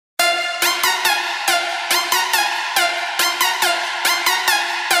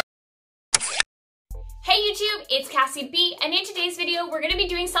it's Kassy B, and in today's video, we're gonna be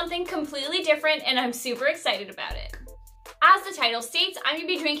doing something completely different, and I'm super excited about it. As the title states, I'm gonna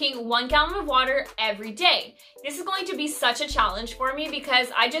be drinking 1 gallon of water every day. This is going to be such a challenge for me because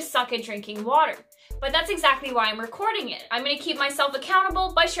I just suck at drinking water. But that's exactly why I'm recording it. I'm gonna keep myself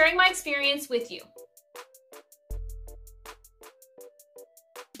accountable by sharing my experience with you.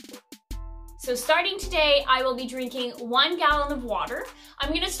 So starting today, I will be drinking 1 gallon of water.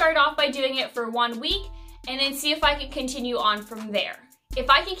 I'm gonna start off by doing it for 1 week and then see if I can continue on from there.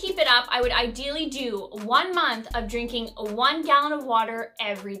 If I can keep it up, I would ideally do 1 month of drinking 1 gallon of water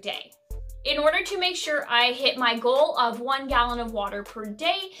every day. In order to make sure I hit my goal of 1 gallon of water per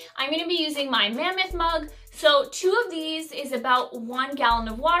day, I'm gonna be using my Mammoth mug. So 2 of these is about 1 gallon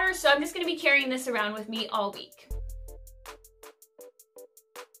of water, so I'm just gonna be carrying this around with me all week.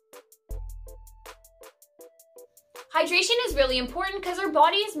 Hydration is really important because our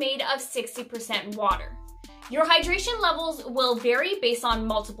body is made of 60% water. Your hydration levels will vary based on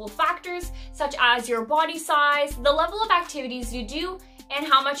multiple factors, such as your body size, the level of activities you do, and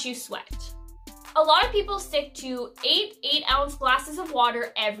how much you sweat. A lot of people stick to 8 8-ounce glasses of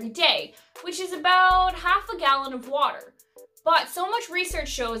water every day, which is about half a gallon of water. But so much research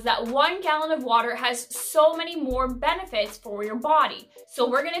shows that 1 gallon of water has so many more benefits for your body, so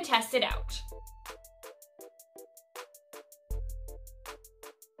we're gonna test it out.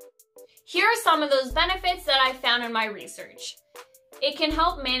 Here are some of those benefits that I found in my research. It can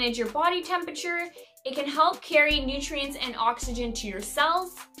help manage your body temperature. It can help carry nutrients and oxygen to your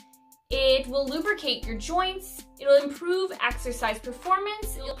cells. It will lubricate your joints. It'll improve exercise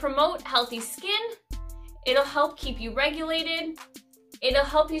performance. It'll promote healthy skin. It'll help keep you regulated. It'll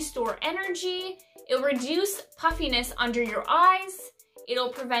help you store energy. It'll reduce puffiness under your eyes. It'll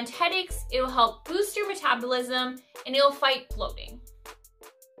prevent headaches. It'll help boost your metabolism, and it'll fight bloating.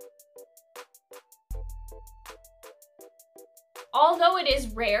 Although it is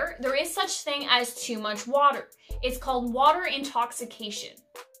rare, there is such thing as too much water. It's called water intoxication.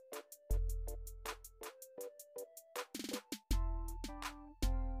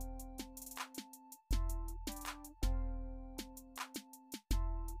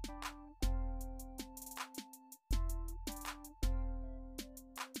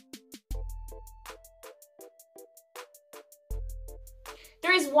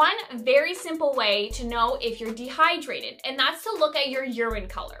 There is one very simple way to know if you're dehydrated, and that's to look at your urine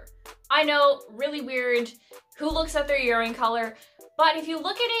color. I know, really weird, who looks at their urine color, but if you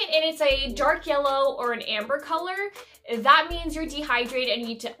look at it and it's a dark yellow or an amber color, that means you're dehydrated and you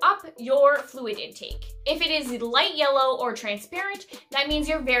need to up your fluid intake. If it is light yellow or transparent, that means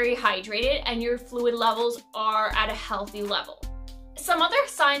you're very hydrated and your fluid levels are at a healthy level. Some other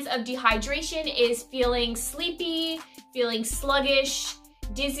signs of dehydration is feeling sleepy, feeling sluggish,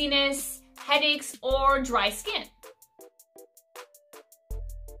 dizziness, headaches, or dry skin.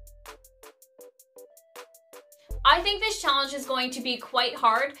 I think this challenge is going to be quite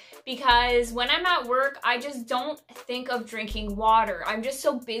hard because when I'm at work, I just don't think of drinking water. I'm just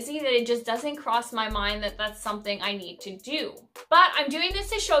so busy that it just doesn't cross my mind that that's something I need to do. But I'm doing this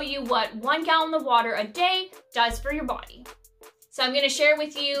to show you what 1 gallon of water a day does for your body. So I'm going to share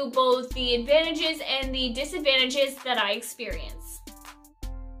with you both the advantages and the disadvantages that I experience.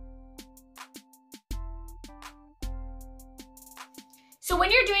 So when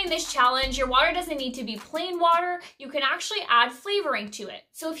you're doing this challenge, your water doesn't need to be plain water. You can actually add flavoring to it.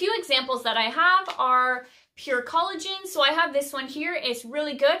 So a few examples that I have are pure collagen. So I have this one here. It's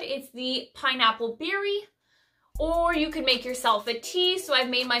really good. It's the pineapple berry. Or you could make yourself a tea. So I've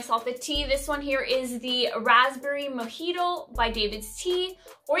made myself a tea. This one here is the raspberry mojito by David's Tea.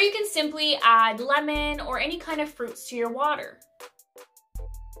 Or you can simply add lemon or any kind of fruits to your water.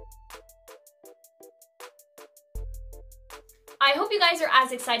 I hope you guys are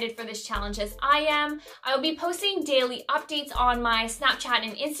as excited for this challenge as I am. I will be posting daily updates on my Snapchat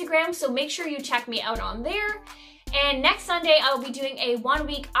and Instagram, so make sure you check me out on there. And next Sunday, I will be doing a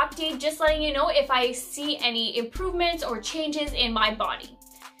 1-week update, just letting you know if I see any improvements or changes in my body.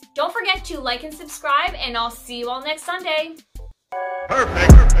 Don't forget to like and subscribe, and I'll see you all next Sunday.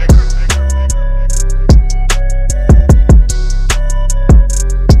 Perfect.